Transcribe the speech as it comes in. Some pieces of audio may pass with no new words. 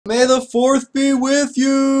May the 4th be with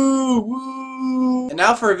you! Woo! And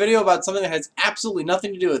now for a video about something that has absolutely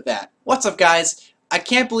nothing to do with that. What's up, guys? I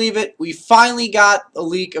can't believe it. We finally got a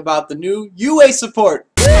leak about the new UA support.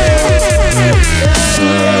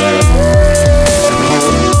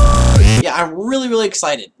 Yeah, I'm really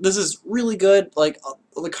excited. This is really good. Like,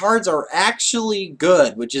 the cards are actually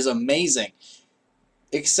good, which is amazing.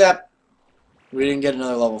 Except we didn't get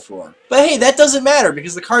another level 4. But hey, that doesn't matter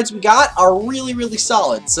because the cards we got are really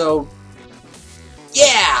solid. So,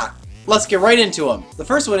 yeah! Let's get right into them. The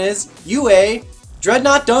first one is UA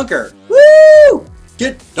Dreadnought Dunker. Woo!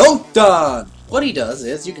 Get dunked on! What he does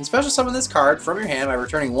is, you can special summon this card from your hand by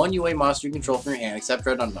returning one UA monster you control from your hand, except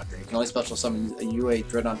Dreadnought Dunker. You can only special summon a UA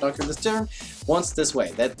Dreadnought Dunker this turn once this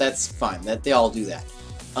way. That's fine. They all do that.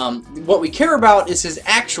 What we care about is his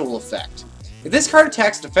actual effect. If this card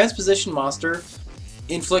attacks a defense position monster,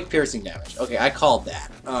 inflict piercing damage. Okay, I called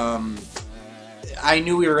that. I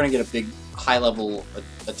knew we were going to get a big high-level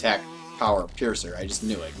attack power piercer. I just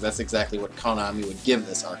knew it, because that's exactly what Konami would give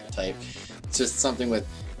this archetype. It's just something with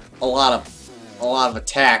a lot of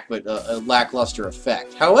attack, but a lackluster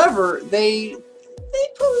effect. However, they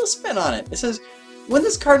put a little spin on it. It says, when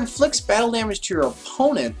this card inflicts battle damage to your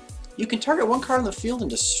opponent, you can target one card on the field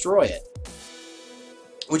and destroy it.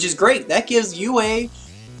 Which is great. That gives UA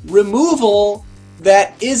removal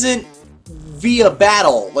that isn't via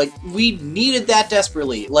battle. Like, we needed that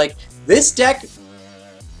desperately. Like, this deck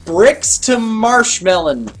bricks to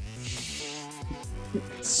Marshmallow.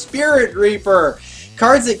 Spirit Reaper.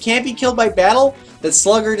 Cards that can't be killed by battle, that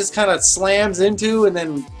Slugger just kind of slams into and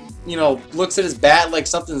then, you know, looks at his bat like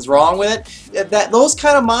something's wrong with it. Those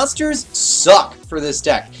kind of monsters suck for this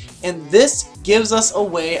deck. And this gives us a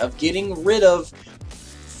way of getting rid of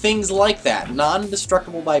things like that,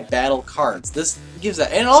 non-destructible by battle cards. This gives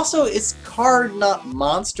that, and also it's card, not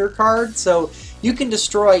monster card, so you can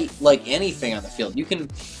destroy like anything on the field. You can,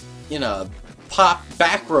 you know, pop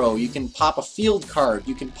back row. You can pop a field card.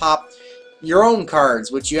 You can pop your own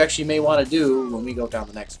cards, which you actually may want to do when we go down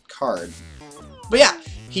the next card. But yeah,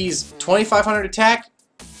 he's 2,500 attack,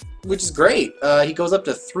 which is great. He goes up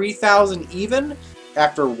to 3,000 even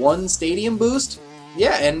after one stadium boost.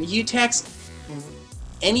 Yeah, and he attacks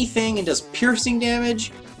anything and does piercing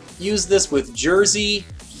damage. Use this with Jersey.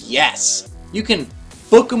 Yes. You can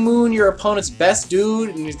Book-a-Moon your opponent's best dude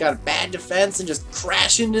and he's got a bad defense and just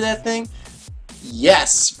crash into that thing.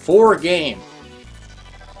 Yes. For a game.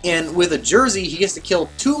 And with a Jersey, he gets to kill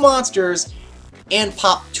 2 monsters and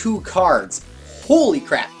pop 2 cards. Holy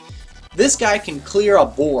crap. This guy can clear a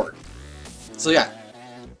board. So yeah.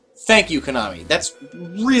 Thank you, Konami. That's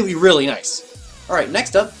really nice. Alright,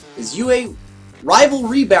 next up is UA Rival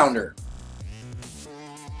Rebounder.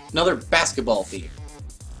 Another basketball theme.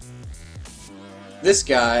 This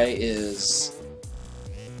guy is...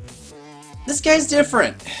 This guy's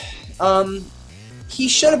different. He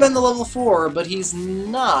should have been the level 4, but he's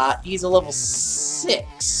not. He's a level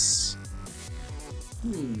 6.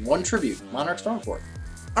 1 tribute. Monarch Stormfort.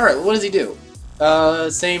 Alright, well, what does he do?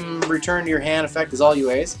 Same return to your hand effect as all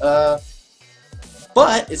UAs.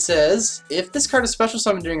 But it says, if this card is special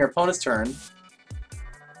summoned during your opponent's turn...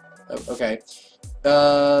 Okay.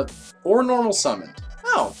 Or normal summoned.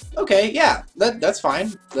 Oh, okay, yeah, that's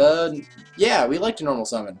fine. Yeah, we like to normal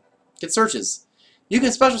summon. Get searches. You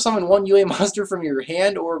can special summon one UA monster from your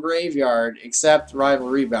hand or graveyard, except Rival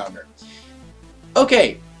Rebounder.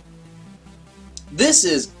 Okay. This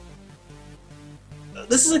is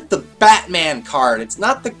like the Batman card. It's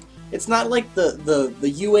not like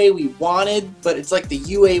the UA we wanted, but it's like the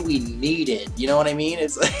UA we needed. You know what I mean?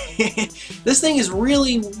 It's like this thing is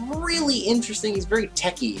really interesting. He's very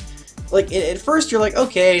techy. Like at first you're like,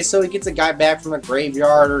 okay, so he gets a guy back from a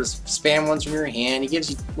graveyard or spam ones from your hand. He gives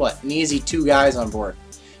you what, an easy 2 guys on board.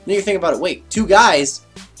 Then you think about it. Wait, 2 guys?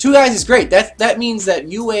 2 guys is great. That means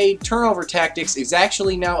that UA Turnover Tactics is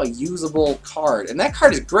actually now a usable card, and that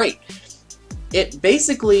card is great. It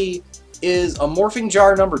basically is a Morphing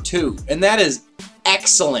Jar number 2, and that is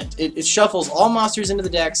excellent. It shuffles all monsters into the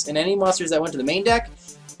decks, and any monsters that went to the main deck,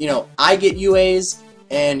 you know, I get UAs,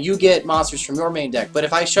 and you get monsters from your main deck. But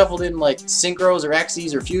if I shuffled in like Synchros or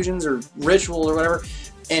Xyz or Fusions or Ritual or whatever,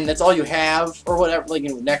 and that's all you have, or whatever, like, you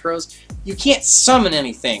know, Necros, you can't summon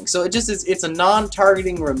anything. So it just is, it's a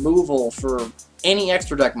non-targeting removal for any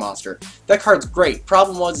extra deck monster. That card's great.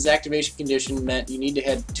 Problem was his activation condition meant you need to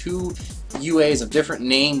have 2 UAs of different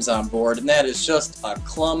names on board, and that is just a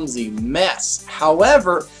clumsy mess.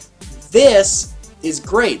 However, this is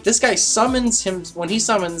great. This guy summons him when he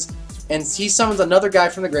summons, and he summons another guy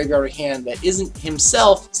from the graveyard or hand that isn't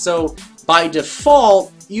himself, so by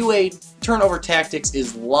default, UA Turnover Tactics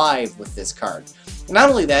is live with this card. Not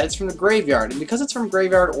only that, it's from the graveyard, and because it's from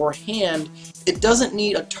graveyard or hand, it doesn't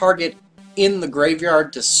need a target in the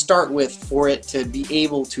graveyard to start with for it to be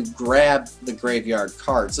able to grab the graveyard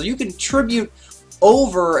card. So you can tribute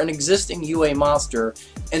over an existing UA monster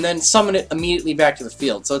and then summon it immediately back to the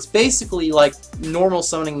field. So it's basically like normal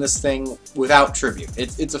summoning this thing without tribute.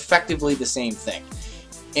 It's effectively the same thing.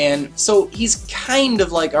 And so he's kind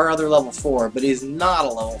of like our other level 4, but he's not a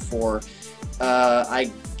level 4, I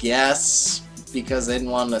guess, because they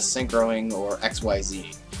didn't want a synchroing or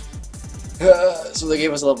XYZ. So they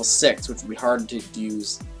gave us a level 6, which would be hard to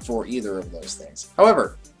use for either of those things.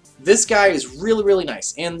 However, this guy is really, really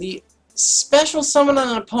nice. And the special summon on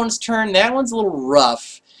an opponent's turn, that one's a little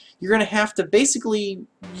rough. You're going to have to basically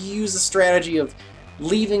use a strategy of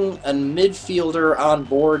leaving a midfielder on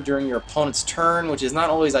board during your opponent's turn, which is not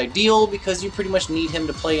always ideal because you pretty much need him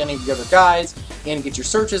to play any of the other guys and get your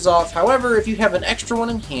searches off. However, if you have an extra one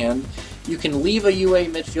in hand, you can leave a UA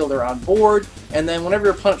midfielder on board, and then whenever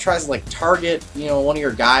your opponent tries to like target, you know, one of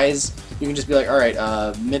your guys, you can just be like, alright,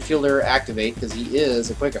 midfielder activate, because he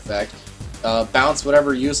is a quick effect, bounce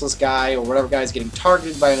whatever useless guy or whatever guy is getting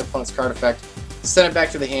targeted by an opponent's card effect, send it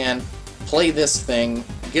back to the hand, play this thing,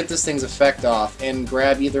 get this thing's effect off, and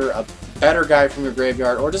grab either a better guy from your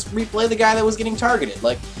graveyard or just replay the guy that was getting targeted.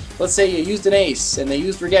 Like, let's say you used an ace and they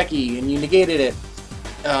used Regeki and you negated it,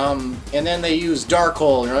 and then they used Dark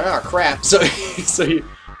Hole, and you're like, oh crap, so you,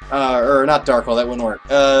 or not Dark Hole, that wouldn't work,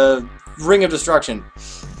 Ring of Destruction,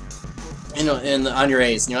 you know, on your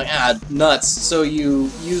ace, and you're like, ah, nuts, so you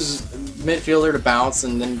use midfielder to bounce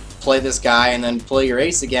and then play this guy and then play your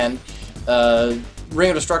ace again,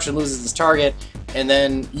 Ring of Destruction loses his target, and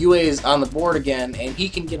then UA is on the board again, and he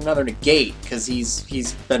can get another negate because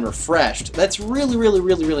he's been refreshed. That's really, really,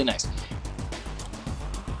 really, really nice.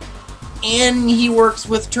 And he works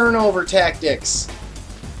with turnover tactics.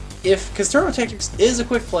 Because turnover tactics is a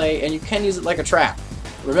quick play, and you can use it like a trap.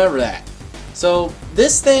 Remember that. So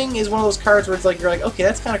this thing is one of those cards where it's like you're like, okay,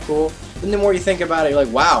 that's kind of cool. Then the more you think about it, you're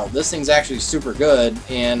like, wow, this thing's actually super good,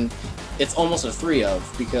 and it's almost a 3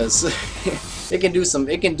 of because it can do some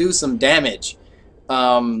damage.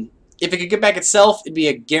 If it could get back itself, it'd be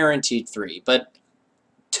a guaranteed 3, but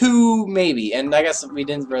 2 maybe. And I guess we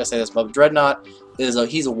didn't really say this, but Dreadnought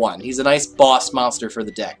he's a 1. He's a nice boss monster for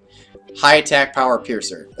the deck. High attack power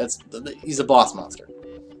piercer. He's a boss monster.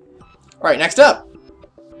 All right, next up,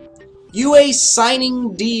 UA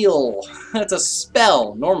Signing Deal. That's a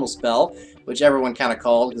spell, normal spell, which everyone kind of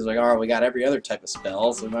called because like, oh, we got every other type of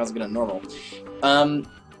spell, so we might as well get a normal.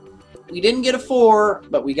 We didn't get a 4,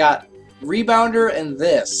 but we got Rebounder and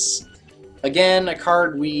this. Again, a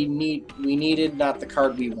card we needed, not the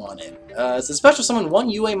card we wanted. It's a special summon 1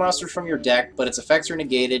 UA monster from your deck, but its effects are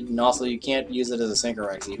negated, and also you can't use it as a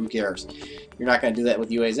Synchorexy. Who cares? You're not going to do that with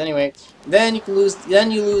UAs anyway. Then you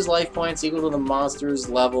lose life points equal to the monster's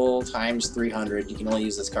level times 300. You can only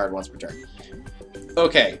use this card once per turn.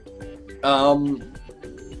 Okay.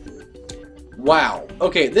 Wow.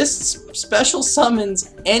 Okay, this special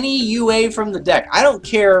summons any UA from the deck. I don't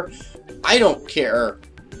care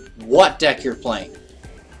what deck you're playing.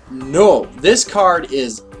 No, this card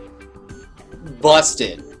is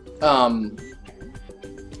busted.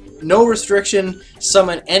 No restriction,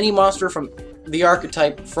 summon any monster from the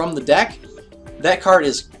archetype from the deck. That card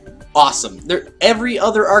is awesome. Every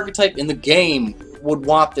other archetype in the game would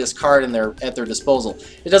want this card at their disposal.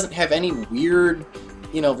 It doesn't have any weird,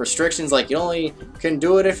 you know, restrictions like you only can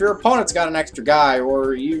do it if your opponent's got an extra guy,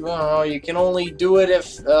 or you can only do it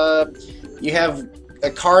if you have a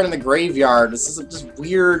card in the graveyard. This is just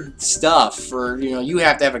weird stuff, or you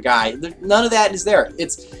have to have a guy. None of that is there.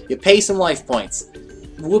 It's you pay some life points.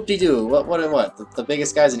 Whoop-de-doo. What? The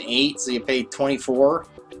biggest guy's an 8, so you pay 24.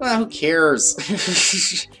 Well, who cares?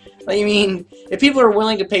 I mean, if people are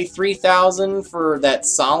willing to pay 3,000 for that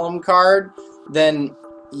Solemn card, then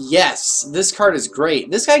yes, this card is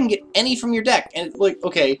great. This guy can get any from your deck, and like,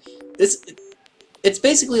 okay, it's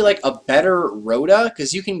basically like a better Rhoda,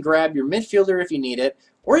 because you can grab your midfielder if you need it,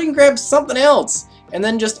 or you can grab something else, and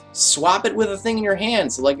then just swap it with a thing in your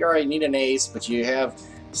hand. So like, alright, you need an ace, but you have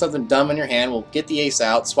something dumb in your hand, well, get the ace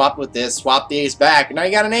out, swap with this, swap the ace back, and now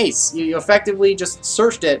you got an ace. You effectively just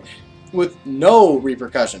searched it with no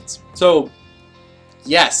repercussions. So,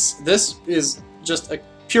 yes, this is just a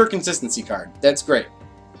pure consistency card. That's great.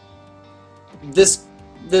 This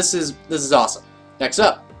is awesome. Next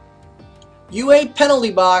up, UA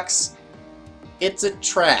Penalty Box. It's a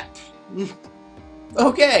trap.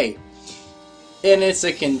 Okay. And it's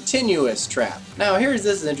a continuous trap. Now this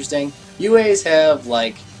is interesting. UAs have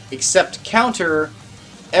like accept counter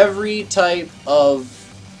every type of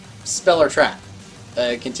spell or trap.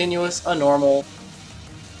 A continuous, a normal,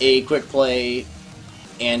 a quick play,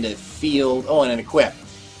 and a field. Oh, and an equip.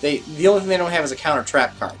 The only thing they don't have is a counter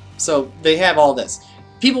trap card. So they have all this.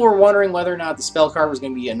 People were wondering whether or not the spell card was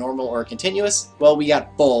going to be a normal or a continuous. Well, we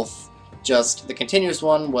got both. Just the continuous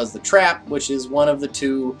one was the trap, which is one of the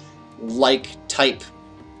two like type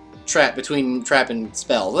trap between trap and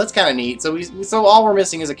spell. That's kind of neat. So all we're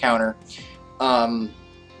missing is a counter.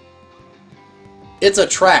 It's a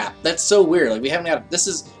trap. That's so weird. Like we haven't got. This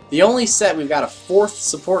is the only set we've got a 4th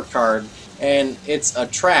support card, and it's a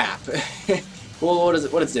trap. Well, what does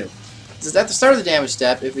it do? It says at the start of the damage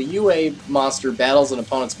step, if a UA monster battles an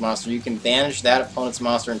opponent's monster, you can banish that opponent's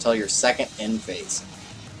monster until your second end phase.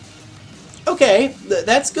 Okay,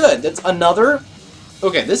 that's good. That's another.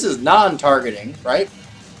 Okay, this is non-targeting, right?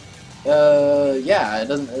 Yeah, it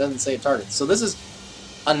doesn't say it targets. So this is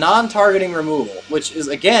a non-targeting removal, which is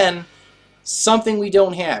again something we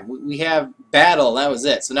don't have. We have battle. That was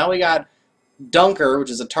it. So now we got Dunker, which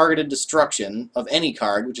is a targeted destruction of any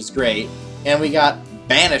card, which is great, and we got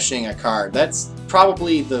banishing a card. That's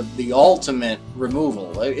probably the ultimate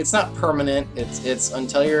removal. It's not permanent. It's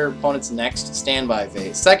until your opponent's next standby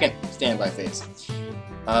phase, second standby phase,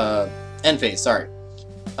 end phase. Sorry.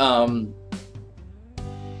 I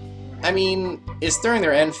mean, it's during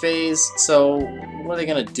their end phase, so what are they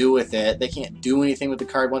gonna do with it? They can't do anything with the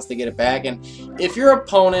card once they get it back. And if your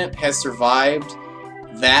opponent has survived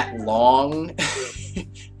that long,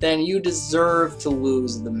 then you deserve to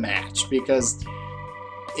lose the match, because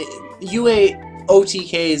UA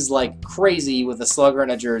OTKs like crazy with a slugger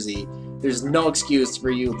and a jersey. There's no excuse for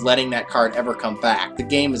you letting that card ever come back. The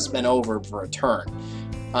game has been over for a turn.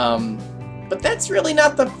 But that's really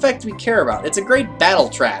not the effect we care about. It's a great battle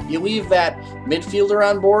trap. You leave that midfielder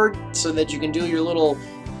on board so that you can do your little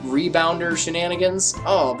rebounder shenanigans.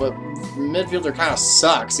 Oh, but midfielder kind of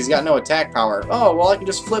sucks. He's got no attack power. Oh, well, I can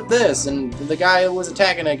just flip this, and the guy who was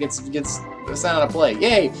attacking it gets sent on a play.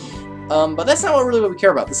 Yay! But that's not what we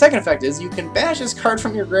care about. The second effect is you can banish this card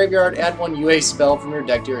from your graveyard, add 1 UA spell from your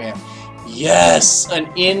deck to your hand. Yes!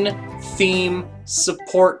 An in-theme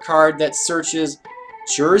support card that searches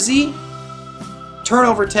Jersey,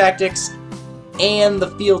 Turnover Tactics, and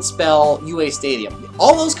the field spell UA Stadium.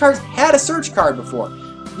 All those cards had a search card before.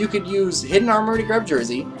 You could use Hidden Armor to grab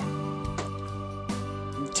Jersey,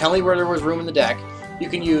 tell me where there was room in the deck. You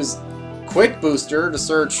can use Quick Booster to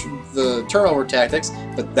search the Turnover Tactics,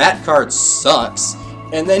 but that card sucks.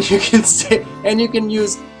 And then you can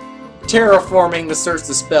use Terraforming to search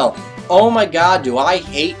the spell. Oh my god, do I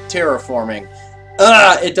hate Terraforming.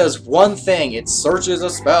 It does one thing. It searches a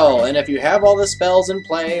spell, and if you have all the spells in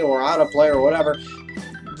play or out of play or whatever,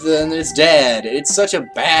 then it's dead. It's such a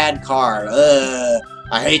bad card.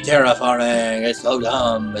 I hate Terraforming. It's so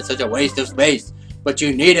dumb. It's such a waste of space. But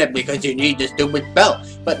you need it because you need the stupid spell.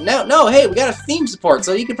 But now, no, hey, we got a theme support,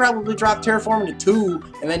 so you could probably drop Terraforming to 2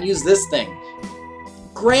 and then use this thing.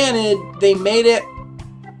 Granted, they made it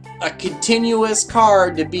a continuous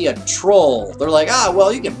card to be a troll. They're like,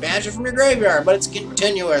 well, you can banish it from your graveyard, but it's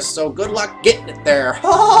continuous, so good luck getting it there.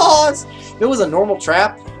 If it was a normal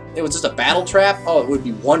trap, it was just a battle trap, oh, it would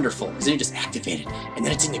be wonderful, because then you just activate it, and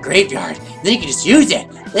then it's in the graveyard, and then you can just use it.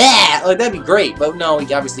 Like, that'd be great, but no, we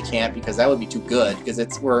obviously can't, because that would be too good,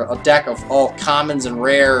 because we're a deck of all commons and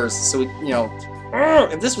rares, so,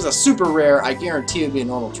 if this was a super rare, I guarantee it would be a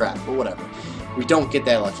normal trap, but whatever. We don't get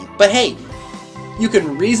that lucky. But hey, you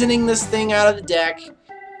can Reasoning this thing out of the deck.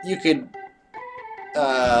 You could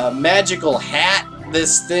Magical Hat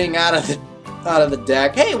this thing out of the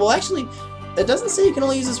deck. Hey, well actually, it doesn't say you can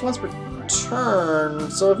only use this once per turn.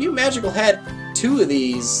 So if you Magical Hat 2 of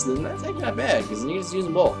these, then that's actually not bad because you just use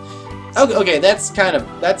them both. Okay, that's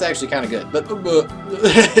actually kind of good. But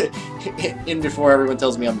in before everyone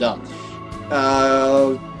tells me I'm dumb.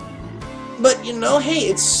 But hey,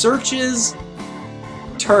 it searches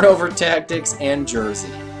Turnover Tactics and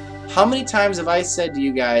Jersey. How many times have I said to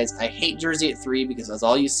you guys, I hate Jersey at 3 because that's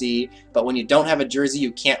all you see, but when you don't have a Jersey,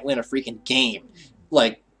 you can't win a freaking game.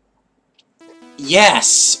 Like,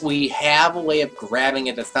 yes, we have a way of grabbing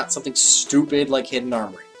it that's not something stupid like Hidden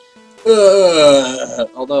Armory.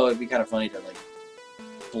 Although it'd be kind of funny to, like,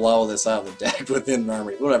 blow this out of the deck with Hidden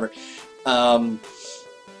Armory. Whatever.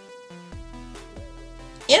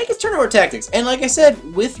 And it gets Turnover Tactics. And like I said,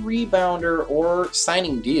 with Rebounder or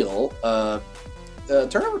Signing Deal,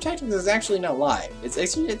 Turnover Tactics is actually not live. It's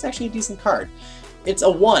actually a decent card. It's a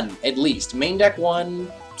 1, at least. Main deck 1,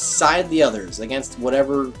 side the others against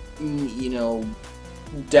whatever,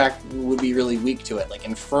 deck would be really weak to it. Like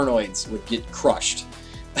Infernoids would get crushed.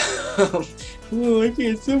 Oh, I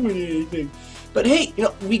can't summon anything. But hey,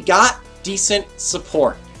 we got decent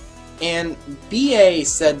support. And BA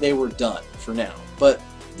said they were done for now. But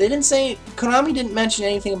they didn't say, Konami didn't mention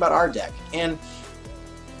anything about our deck, and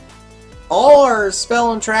all our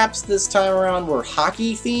spell and traps this time around were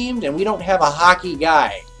hockey themed, and we don't have a hockey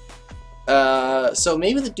guy. So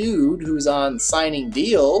maybe the dude who's on signing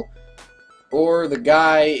deal, or the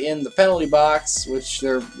guy in the penalty box, which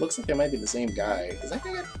there looks like they might be the same guy. Is that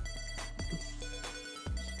guy?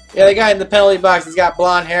 Yeah, the guy in the penalty box has got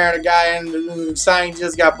blonde hair, the guy in the signing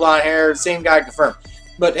deal's got blonde hair, same guy confirmed.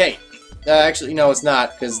 But hey, actually, no, it's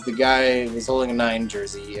not, because the guy was holding a 9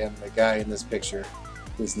 jersey, and the guy in this picture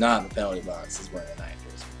who's not in the penalty box is wearing a 9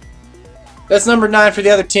 jersey. That's number 9 for the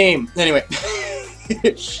other team. Anyway.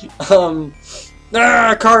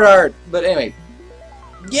 Card art! But anyway.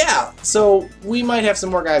 Yeah, so we might have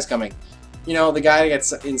some more guys coming. You know, the guy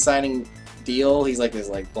that's in signing deal, he's like this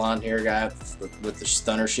blonde hair guy with the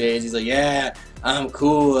stunner shades. He's like, yeah, I'm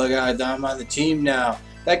cool, I'm on the team now.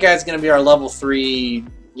 That guy's gonna be our level 3,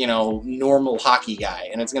 you know, normal hockey guy,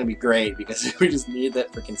 and it's gonna be great because we just need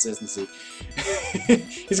that for consistency.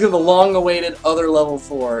 He's gonna the long-awaited other level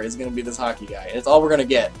 4 is gonna be this hockey guy. It's all we're gonna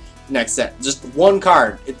get next set. Just one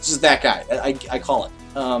card. It's just that guy. I call it.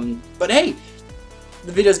 But hey,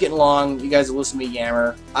 the video's getting long. You guys will listen to me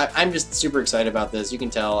yammer. I'm just super excited about this. You can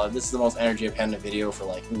tell this is the most energy I've had in a video for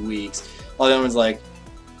like weeks. All the other ones like,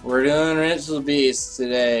 we're doing Ritual Beasts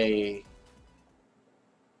today.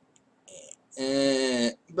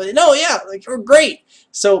 But no, yeah, like we're great.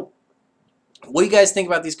 So, what do you guys think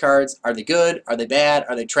about these cards? Are they good? Are they bad?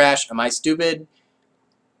 Are they trash? Am I stupid?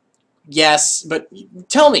 Yes, but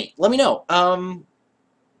tell me. Let me know.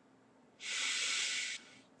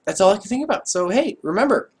 That's all I can think about. So hey,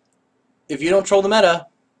 remember, if you don't troll the meta,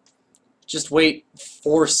 just wait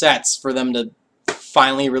 4 sets for them to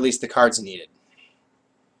finally release the cards needed.